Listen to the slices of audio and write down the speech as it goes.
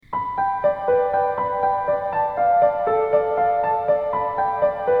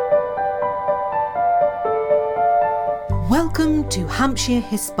to Hampshire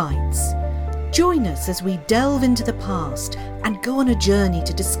Hispites. Join us as we delve into the past and go on a journey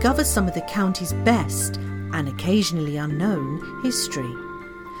to discover some of the county's best and occasionally unknown history.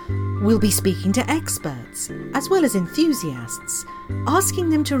 We'll be speaking to experts as well as enthusiasts, asking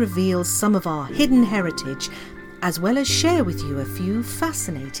them to reveal some of our hidden heritage as well as share with you a few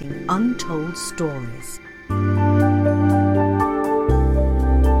fascinating untold stories.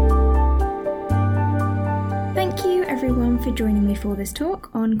 Thank you everyone for joining me for this talk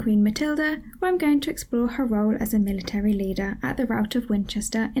on Queen Matilda, where I'm going to explore her role as a military leader at the Rout of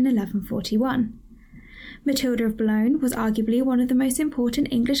Winchester in 1141. Matilda of Boulogne was arguably one of the most important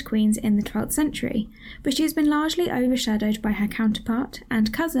English queens in the 12th century, but she has been largely overshadowed by her counterpart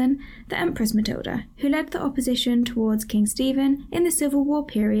and cousin, the Empress Matilda, who led the opposition towards King Stephen in the Civil War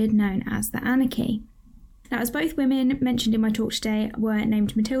period known as the Anarchy. Now, as both women mentioned in my talk today were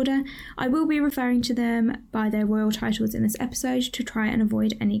named Matilda, I will be referring to them by their royal titles in this episode to try and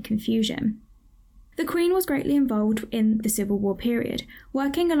avoid any confusion. The Queen was greatly involved in the Civil War period,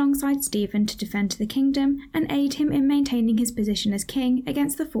 working alongside Stephen to defend the kingdom and aid him in maintaining his position as king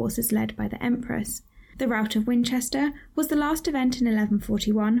against the forces led by the Empress. The Rout of Winchester was the last event in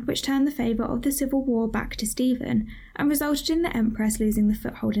 1141 which turned the favour of the Civil War back to Stephen and resulted in the Empress losing the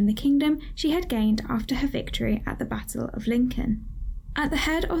foothold in the kingdom she had gained after her victory at the Battle of Lincoln. At the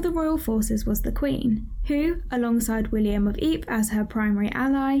head of the royal forces was the Queen, who, alongside William of Ypres as her primary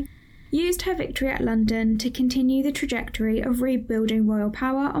ally, used her victory at London to continue the trajectory of rebuilding royal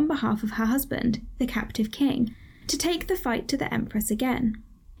power on behalf of her husband, the captive king, to take the fight to the Empress again.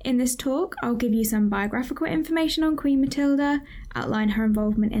 In this talk, I'll give you some biographical information on Queen Matilda, outline her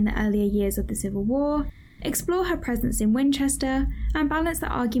involvement in the earlier years of the Civil War, explore her presence in Winchester, and balance the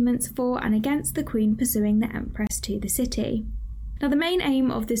arguments for and against the Queen pursuing the Empress to the city. Now, the main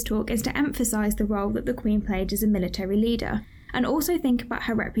aim of this talk is to emphasise the role that the Queen played as a military leader, and also think about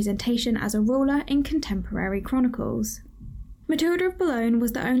her representation as a ruler in contemporary chronicles. Matilda of Boulogne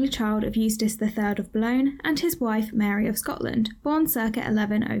was the only child of Eustace III of Boulogne and his wife Mary of Scotland, born circa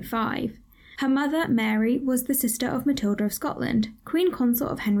 1105. Her mother, Mary, was the sister of Matilda of Scotland, Queen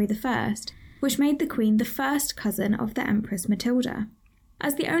Consort of Henry I, which made the Queen the first cousin of the Empress Matilda.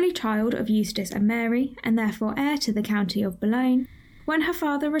 As the only child of Eustace and Mary, and therefore heir to the county of Boulogne, when her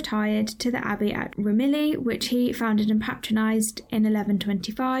father retired to the abbey at Ramillies, which he founded and patronised in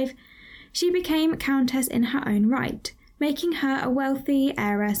 1125, she became countess in her own right, making her a wealthy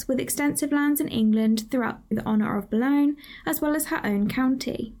heiress with extensive lands in England throughout the honour of Boulogne, as well as her own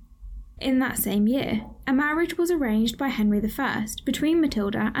county. In that same year, a marriage was arranged by Henry I between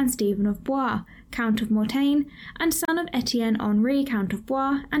Matilda and Stephen of Blois, Count of Mortain, and son of Etienne Henri, Count of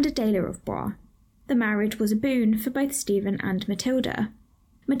Blois, and Adela of Blois. The marriage was a boon for both Stephen and Matilda.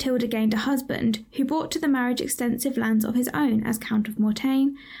 Matilda gained a husband who brought to the marriage extensive lands of his own as Count of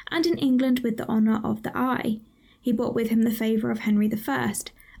Mortain, and in England with the honour of the Eye. He brought with him the favour of Henry I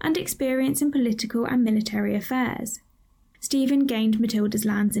and experience in political and military affairs. Stephen gained Matilda's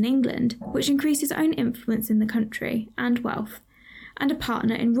lands in England, which increased his own influence in the country and wealth, and a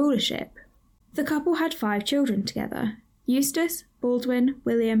partner in rulership. The couple had 5 children together: Eustace, Baldwin,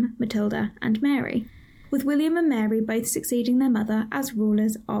 William, Matilda, and Mary, with William and Mary both succeeding their mother as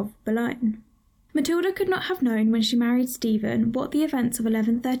rulers of Boulogne. Matilda could not have known when she married Stephen what the events of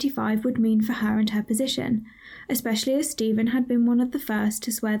 1135 would mean for her and her position, especially as Stephen had been one of the first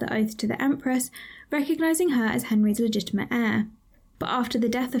to swear the oath to the Empress, recognising her as Henry's legitimate heir. But after the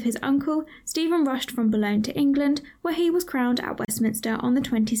death of his uncle, Stephen rushed from Boulogne to England, where he was crowned at Westminster on the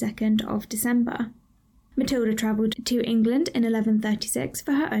 22nd of December. Matilda travelled to England in 1136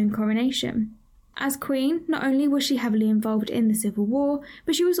 for her own coronation. As Queen, not only was she heavily involved in the Civil War,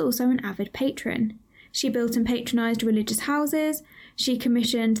 but she was also an avid patron. She built and patronised religious houses, she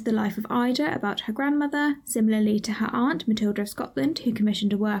commissioned the life of Ida about her grandmother, similarly to her aunt Matilda of Scotland, who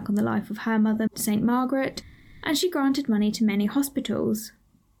commissioned a work on the life of her mother, St. Margaret, and she granted money to many hospitals.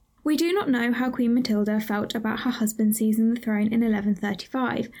 We do not know how Queen Matilda felt about her husband seizing the throne in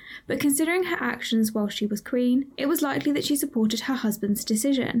 1135, but considering her actions while she was queen, it was likely that she supported her husband's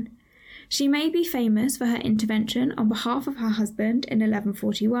decision. She may be famous for her intervention on behalf of her husband in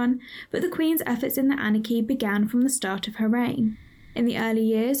 1141, but the Queen's efforts in the Anarchy began from the start of her reign. In the early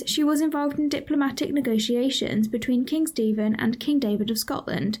years, she was involved in diplomatic negotiations between King Stephen and King David of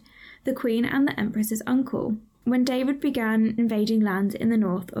Scotland, the Queen and the Empress's uncle, when David began invading lands in the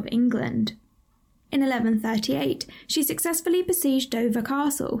north of England. In 1138, she successfully besieged Dover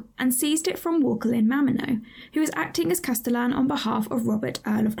Castle and seized it from Walkelin Mamino, who was acting as castellan on behalf of Robert,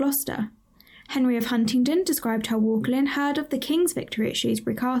 Earl of Gloucester. Henry of Huntingdon described how Walkelin heard of the king's victory at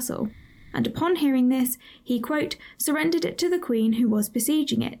Shrewsbury Castle, and upon hearing this, he, quote, surrendered it to the Queen who was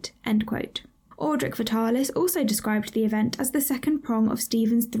besieging it, end quote. Orderic Vitalis also described the event as the second prong of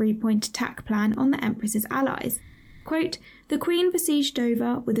Stephen's three-point attack plan on the Empress's allies. Quote, the Queen besieged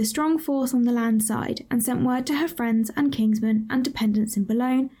Dover with a strong force on the land side and sent word to her friends and kinsmen and dependents in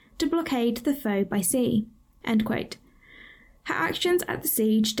Boulogne to blockade the foe by sea, end quote. Her actions at the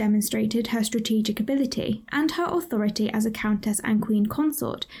siege demonstrated her strategic ability and her authority as a countess and queen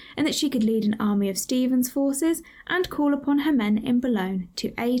consort, in that she could lead an army of Stephen's forces and call upon her men in Boulogne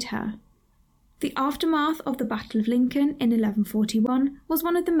to aid her. The aftermath of the Battle of Lincoln in 1141 was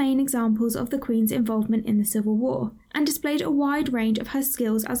one of the main examples of the Queen's involvement in the Civil War, and displayed a wide range of her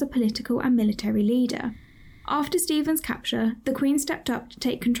skills as a political and military leader. After Stephen's capture, the Queen stepped up to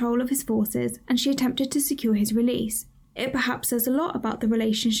take control of his forces, and she attempted to secure his release. It perhaps says a lot about the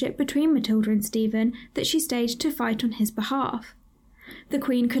relationship between Matilda and Stephen that she stayed to fight on his behalf. The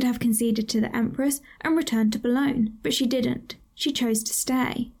Queen could have conceded to the Empress and returned to Boulogne, but she didn't. She chose to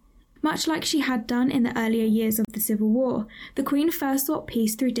stay. Much like she had done in the earlier years of the Civil War, the Queen first sought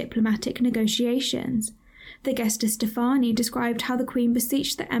peace through diplomatic negotiations. The Gesta Stephani described how the Queen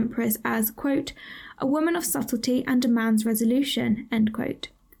beseeched the Empress as, quote, a woman of subtlety and a man's resolution, end quote,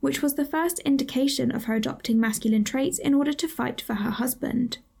 which was the first indication of her adopting masculine traits in order to fight for her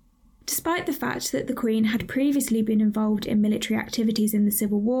husband. Despite the fact that the Queen had previously been involved in military activities in the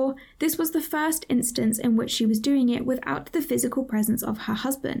Civil War, this was the first instance in which she was doing it without the physical presence of her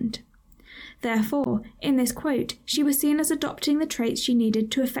husband. Therefore, in this quote, she was seen as adopting the traits she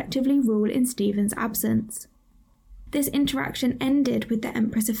needed to effectively rule in Stephen's absence. This interaction ended with the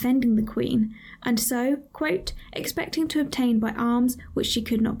Empress offending the Queen, and so, quote, expecting to obtain by arms which she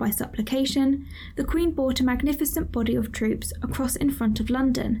could not by supplication, the Queen brought a magnificent body of troops across in front of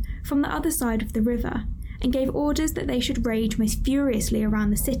London, from the other side of the river, and gave orders that they should rage most furiously around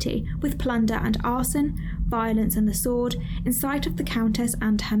the city, with plunder and arson, violence and the sword, in sight of the Countess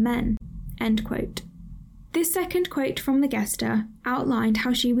and her men, end quote. This second quote from the Gesta outlined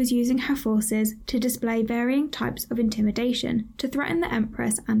how she was using her forces to display varying types of intimidation to threaten the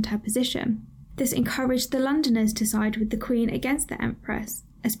Empress and her position. This encouraged the Londoners to side with the Queen against the Empress,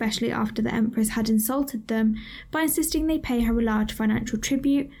 especially after the Empress had insulted them by insisting they pay her a large financial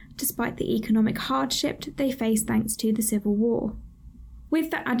tribute despite the economic hardship they faced thanks to the Civil War. With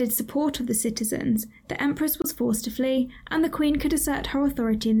the added support of the citizens, the Empress was forced to flee, and the Queen could assert her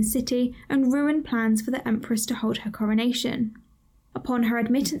authority in the city and ruin plans for the Empress to hold her coronation. Upon her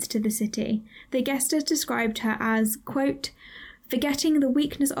admittance to the city, the Gesta described her as, quote, forgetting the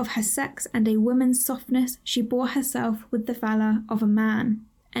weakness of her sex and a woman's softness, she bore herself with the valour of a man,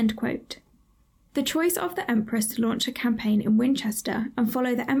 end quote. The choice of the Empress to launch a campaign in Winchester and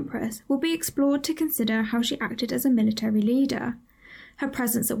follow the Empress will be explored to consider how she acted as a military leader. Her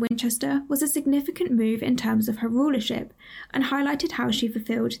presence at Winchester was a significant move in terms of her rulership, and highlighted how she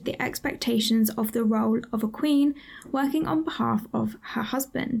fulfilled the expectations of the role of a queen working on behalf of her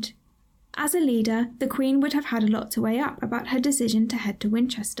husband. As a leader, the Queen would have had a lot to weigh up about her decision to head to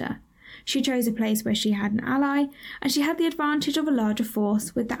Winchester. She chose a place where she had an ally, and she had the advantage of a larger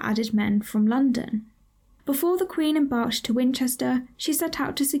force with the added men from London. Before the Queen embarked to Winchester, she set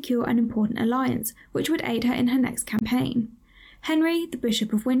out to secure an important alliance, which would aid her in her next campaign. Henry, the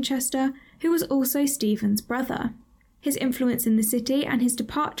Bishop of Winchester, who was also Stephen's brother. His influence in the city and his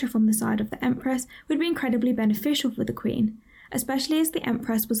departure from the side of the Empress would be incredibly beneficial for the Queen, especially as the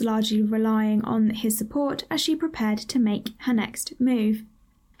Empress was largely relying on his support as she prepared to make her next move.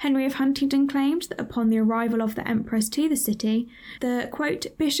 Henry of Huntingdon claimed that upon the arrival of the Empress to the city, the, quote,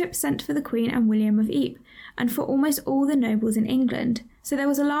 bishop sent for the Queen and William of Ypres, and for almost all the nobles in England, so there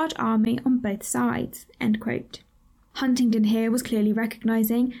was a large army on both sides, end quote. Huntingdon here was clearly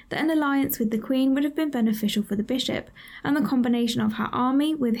recognising that an alliance with the Queen would have been beneficial for the bishop, and the combination of her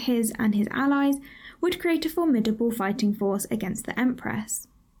army with his and his allies would create a formidable fighting force against the Empress.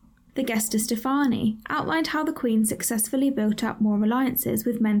 The Gesta Stephani outlined how the Queen successfully built up more alliances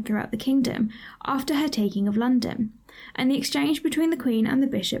with men throughout the kingdom after her taking of London, and the exchange between the Queen and the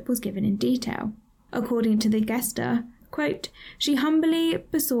bishop was given in detail. According to the Gesta, quote, she humbly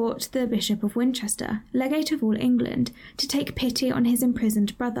besought the Bishop of Winchester, legate of all England, to take pity on his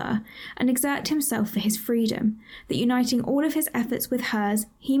imprisoned brother, and exert himself for his freedom, that uniting all of his efforts with hers,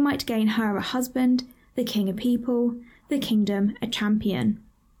 he might gain her a husband, the king a people, the kingdom a champion.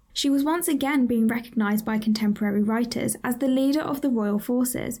 She was once again being recognised by contemporary writers as the leader of the royal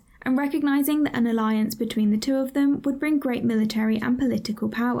forces, and recognising that an alliance between the two of them would bring great military and political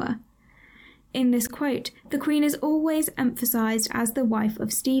power. In this quote, the Queen is always emphasised as the wife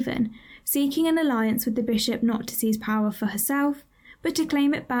of Stephen, seeking an alliance with the bishop not to seize power for herself, but to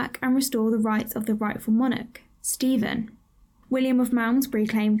claim it back and restore the rights of the rightful monarch, Stephen. William of Malmesbury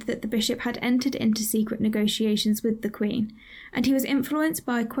claimed that the bishop had entered into secret negotiations with the Queen, and he was influenced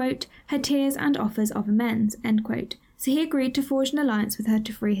by, quote, her tears and offers of amends, end quote, so he agreed to forge an alliance with her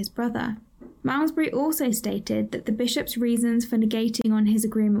to free his brother. Malmesbury also stated that the bishop's reasons for negating on his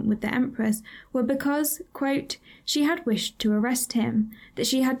agreement with the Empress were because, quote, she had wished to arrest him, that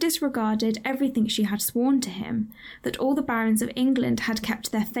she had disregarded everything she had sworn to him, that all the barons of England had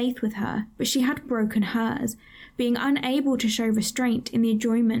kept their faith with her, but she had broken hers, being unable to show restraint in the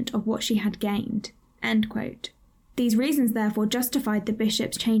enjoyment of what she had gained, end quote. These reasons therefore justified the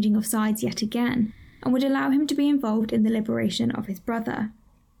bishop's changing of sides yet again, and would allow him to be involved in the liberation of his brother.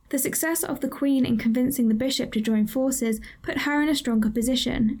 The success of the Queen in convincing the bishop to join forces put her in a stronger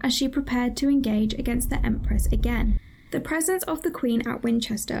position as she prepared to engage against the Empress again. The presence of the Queen at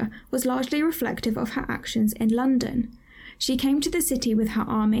Winchester was largely reflective of her actions in London. She came to the city with her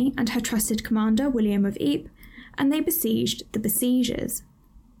army and her trusted commander, William of Ypres, and they besieged the besiegers.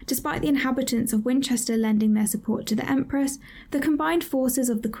 Despite the inhabitants of Winchester lending their support to the Empress, the combined forces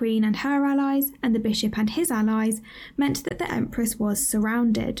of the Queen and her allies, and the bishop and his allies, meant that the Empress was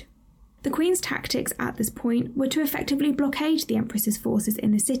surrounded. The Queen's tactics at this point were to effectively blockade the Empress's forces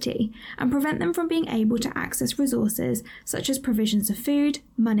in the city and prevent them from being able to access resources such as provisions of food,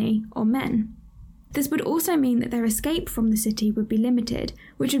 money, or men. This would also mean that their escape from the city would be limited,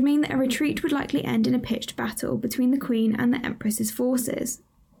 which would mean that a retreat would likely end in a pitched battle between the Queen and the Empress's forces.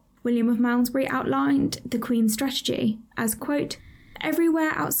 William of Malmesbury outlined the Queen's strategy as, quote,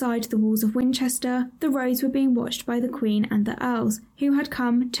 everywhere outside the walls of Winchester, the roads were being watched by the Queen and the Earls, who had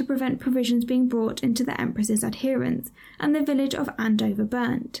come to prevent provisions being brought into the Empress's adherents, and the village of Andover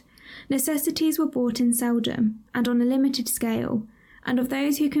burnt. Necessities were bought in seldom, and on a limited scale, and of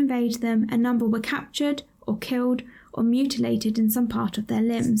those who conveyed them, a number were captured, or killed, or mutilated in some part of their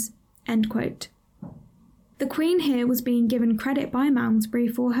limbs, end quote. The Queen here was being given credit by Malmesbury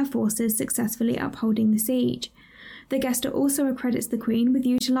for her forces successfully upholding the siege. The Gester also accredits the Queen with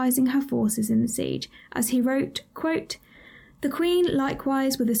utilising her forces in the siege, as he wrote, quote, the Queen,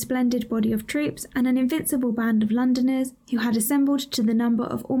 likewise, with a splendid body of troops and an invincible band of Londoners, who had assembled to the number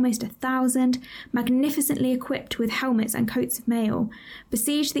of almost 1,000, magnificently equipped with helmets and coats of mail,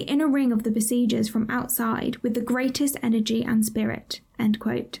 besieged the inner ring of the besiegers from outside with the greatest energy and spirit, end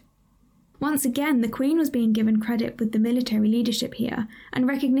quote. Once again, the Queen was being given credit with the military leadership here and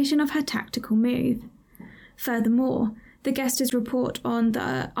recognition of her tactical move. Furthermore, the Gester's report on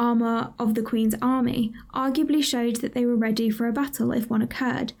the armour of the Queen's army arguably showed that they were ready for a battle if one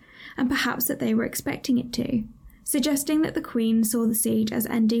occurred, and perhaps that they were expecting it to, suggesting that the Queen saw the siege as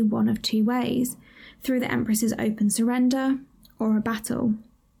ending one of two ways, through the Empress's open surrender or a battle.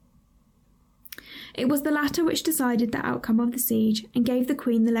 It was the latter which decided the outcome of the siege and gave the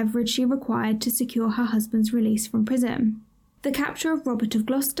Queen the leverage she required to secure her husband's release from prison. The capture of Robert of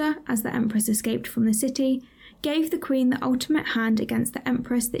Gloucester, as the Empress escaped from the city, gave the Queen the ultimate hand against the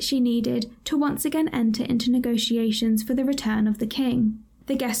Empress that she needed to once again enter into negotiations for the return of the King.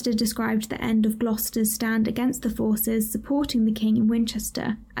 The Gester described the end of Gloucester's stand against the forces supporting the King in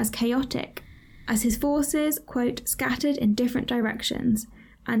Winchester as chaotic, as his forces, quote, scattered in different directions,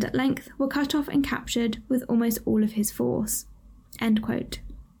 and at length were cut off and captured with almost all of his force, end quote.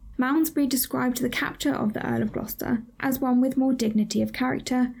 Malmesbury described the capture of the Earl of Gloucester as one with more dignity of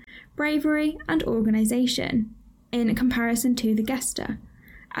character, bravery and organisation, in comparison to the Gester,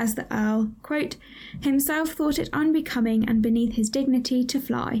 as the Earl, quote, himself thought it unbecoming and beneath his dignity to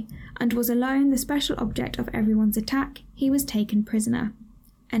fly, and was alone the special object of everyone's attack, he was taken prisoner,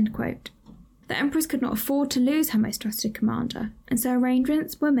 end quote. The Empress could not afford to lose her most trusted commander, and so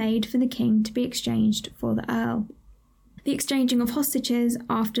arrangements were made for the King to be exchanged for the Earl. The exchanging of hostages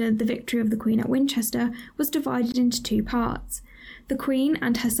after the victory of the Queen at Winchester was divided into two parts. The Queen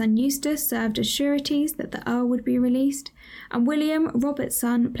and her son Eustace served as sureties that the Earl would be released, and William, Robert's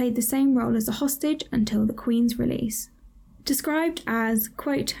son, played the same role as a hostage until the Queen's release. Described as,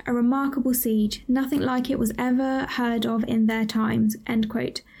 quote, a remarkable siege, nothing like it was ever heard of in their times, end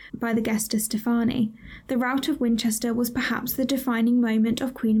quote, by the Gester Stephani, the rout of Winchester was perhaps the defining moment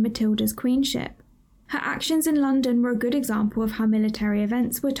of Queen Matilda's queenship. Her actions in London were a good example of how military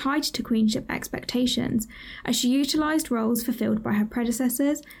events were tied to queenship expectations, as she utilised roles fulfilled by her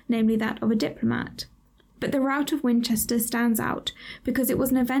predecessors, namely that of a diplomat. But the rout of Winchester stands out because it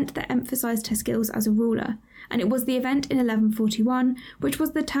was an event that emphasised her skills as a ruler, and it was the event in 1141 which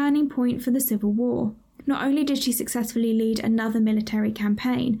was the turning point for the Civil War. Not only did she successfully lead another military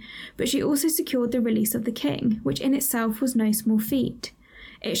campaign, but she also secured the release of the King, which in itself was no small feat.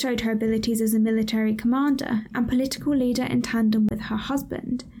 It showed her abilities as a military commander and political leader in tandem with her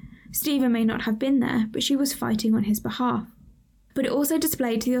husband. Stephen may not have been there, but she was fighting on his behalf. But it also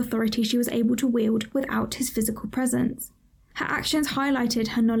displayed the authority she was able to wield without his physical presence. Her actions highlighted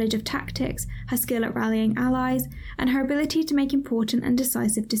her knowledge of tactics, her skill at rallying allies, and her ability to make important and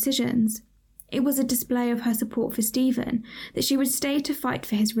decisive decisions. It was a display of her support for Stephen that she would stay to fight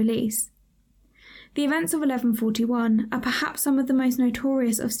for his release. The events of 1141 are perhaps some of the most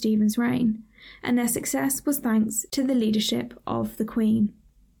notorious of Stephen's reign, and their success was thanks to the leadership of the Queen.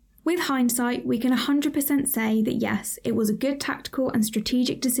 With hindsight, we can 100% say that yes, it was a good tactical and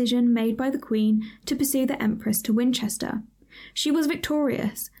strategic decision made by the Queen to pursue the Empress to Winchester. She was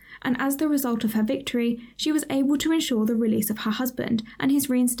victorious, and as the result of her victory, she was able to ensure the release of her husband and his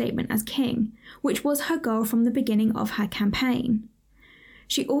reinstatement as king, which was her goal from the beginning of her campaign.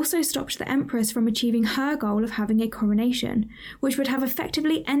 She also stopped the Empress from achieving her goal of having a coronation, which would have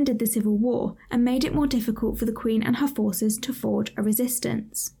effectively ended the civil war and made it more difficult for the Queen and her forces to forge a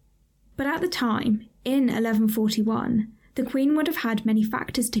resistance. But at the time, in 1141, the Queen would have had many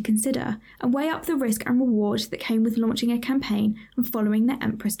factors to consider and weigh up the risk and reward that came with launching a campaign and following the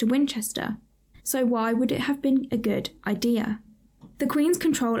Empress to Winchester. So why would it have been a good idea? The Queen's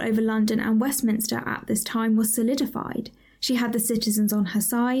control over London and Westminster at this time was solidified. She had the citizens on her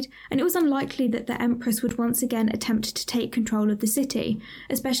side, and it was unlikely that the Empress would once again attempt to take control of the city,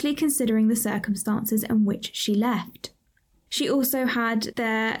 especially considering the circumstances in which she left. She also had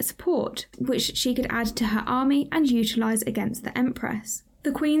their support, which she could add to her army and utilise against the Empress.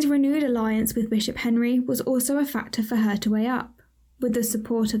 The Queen's renewed alliance with Bishop Henry was also a factor for her to weigh up. With the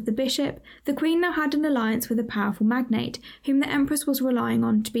support of the bishop, the Queen now had an alliance with a powerful magnate, whom the Empress was relying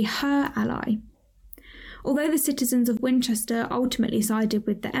on to be her ally. Although the citizens of Winchester ultimately sided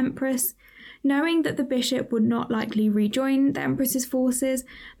with the Empress, knowing that the bishop would not likely rejoin the Empress's forces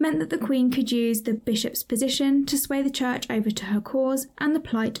meant that the Queen could use the bishop's position to sway the church over to her cause and the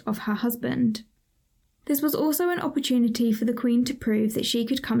plight of her husband. This was also an opportunity for the Queen to prove that she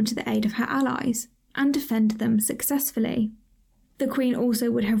could come to the aid of her allies and defend them successfully. The Queen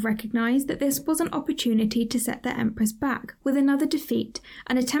also would have recognised that this was an opportunity to set the Empress back with another defeat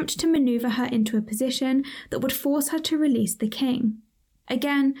and attempt to manoeuvre her into a position that would force her to release the king.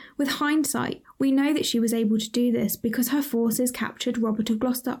 Again, with hindsight, we know that she was able to do this because her forces captured Robert of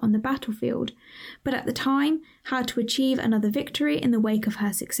Gloucester on the battlefield, but at the time, how to achieve another victory in the wake of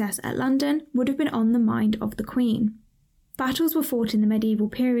her success at London would have been on the mind of the Queen. Battles were fought in the medieval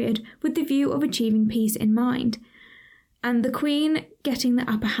period with the view of achieving peace in mind, and the Queen getting the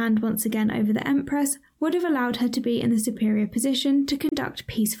upper hand once again over the Empress would have allowed her to be in the superior position to conduct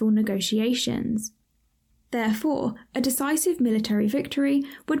peaceful negotiations. Therefore, a decisive military victory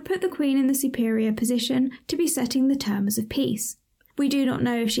would put the Queen in the superior position to be setting the terms of peace. We do not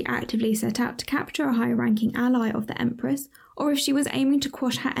know if she actively set out to capture a high-ranking ally of the Empress, or if she was aiming to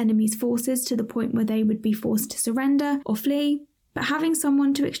quash her enemy's forces to the point where they would be forced to surrender or flee, but having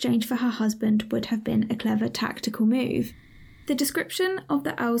someone to exchange for her husband would have been a clever tactical move. The description of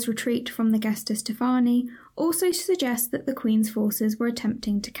the Earl's retreat from the Gesta Stefani also suggests that the Queen's forces were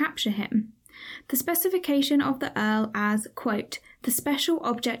attempting to capture him. The specification of the Earl as, quote, the special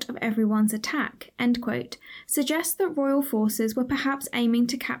object of everyone's attack, end quote, suggests that royal forces were perhaps aiming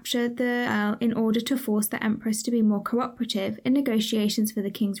to capture the Earl in order to force the Empress to be more cooperative in negotiations for the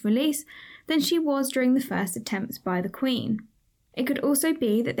King's release than she was during the first attempts by the Queen. It could also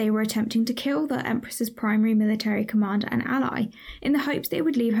be that they were attempting to kill the Empress's primary military commander and ally in the hopes that it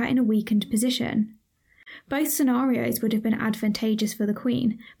would leave her in a weakened position. Both scenarios would have been advantageous for the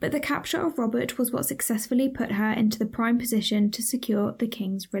Queen, but the capture of Robert was what successfully put her into the prime position to secure the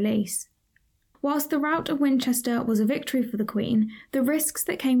King's release. Whilst the rout of Winchester was a victory for the Queen, the risks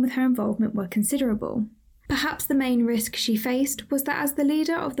that came with her involvement were considerable. Perhaps the main risk she faced was that as the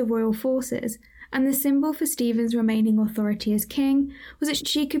leader of the royal forces, and the symbol for Stephen's remaining authority as king, was that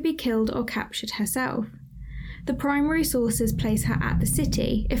she could be killed or captured herself. The primary sources place her at the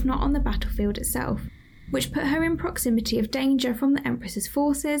city, if not on the battlefield itself, which put her in proximity of danger from the Empress's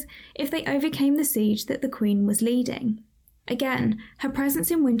forces if they overcame the siege that the Queen was leading. Again, her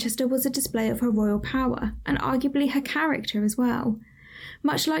presence in Winchester was a display of her royal power, and arguably her character as well.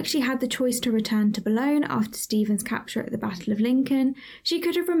 Much like she had the choice to return to Boulogne after Stephen's capture at the Battle of Lincoln, she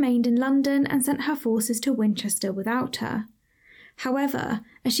could have remained in London and sent her forces to Winchester without her. However,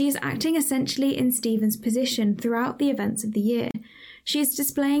 as she is acting essentially in Stephen's position throughout the events of the year, she is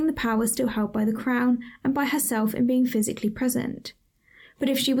displaying the power still held by the Crown and by herself in being physically present. But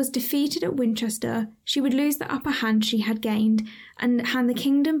if she was defeated at Winchester, she would lose the upper hand she had gained and hand the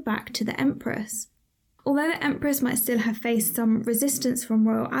kingdom back to the Empress. Although the Empress might still have faced some resistance from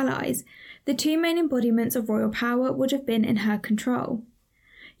royal allies, the two main embodiments of royal power would have been in her control.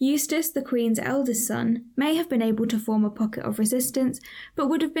 Eustace, the Queen's eldest son, may have been able to form a pocket of resistance, but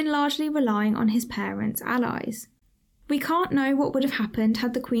would have been largely relying on his parents' allies. We can't know what would have happened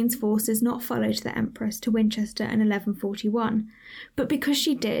had the Queen's forces not followed the Empress to Winchester in 1141, but because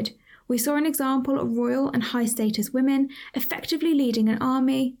she did, we saw an example of royal and high-status women effectively leading an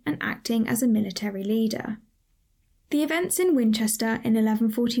army and acting as a military leader. The events in Winchester in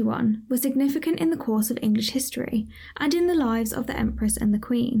 1141 were significant in the course of English history and in the lives of the Empress and the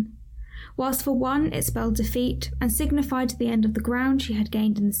Queen. Whilst for one it spelled defeat and signified the end of the ground she had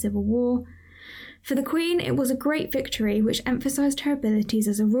gained in the Civil War, for the Queen it was a great victory which emphasised her abilities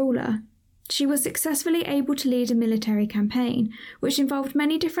as a ruler. She was successfully able to lead a military campaign, which involved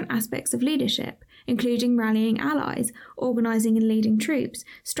many different aspects of leadership, including rallying allies, organising and leading troops,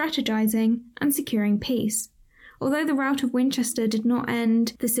 strategising, and securing peace. Although the rout of Winchester did not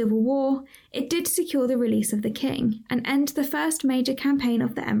end the Civil War, it did secure the release of the king, and end the first major campaign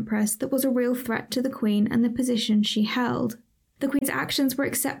of the Empress that was a real threat to the Queen and the position she held. The Queen's actions were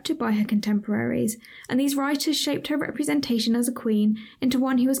accepted by her contemporaries, and these writers shaped her representation as a queen into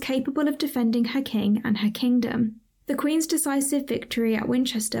one who was capable of defending her king and her kingdom. The Queen's decisive victory at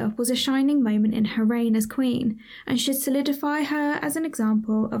Winchester was a shining moment in her reign as queen, and should solidify her as an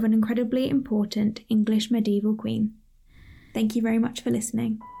example of an incredibly important English medieval queen. Thank you very much for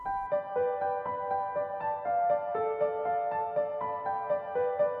listening.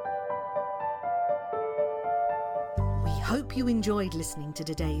 Hope you enjoyed listening to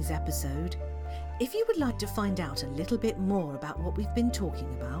today's episode. If you would like to find out a little bit more about what we've been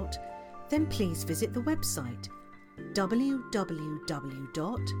talking about, then please visit the website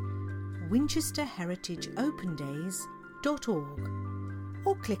www.winchesterheritageopendays.org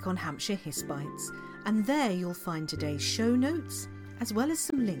or click on Hampshire Hispites, and there you'll find today's show notes as well as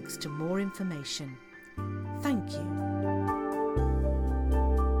some links to more information. Thank you.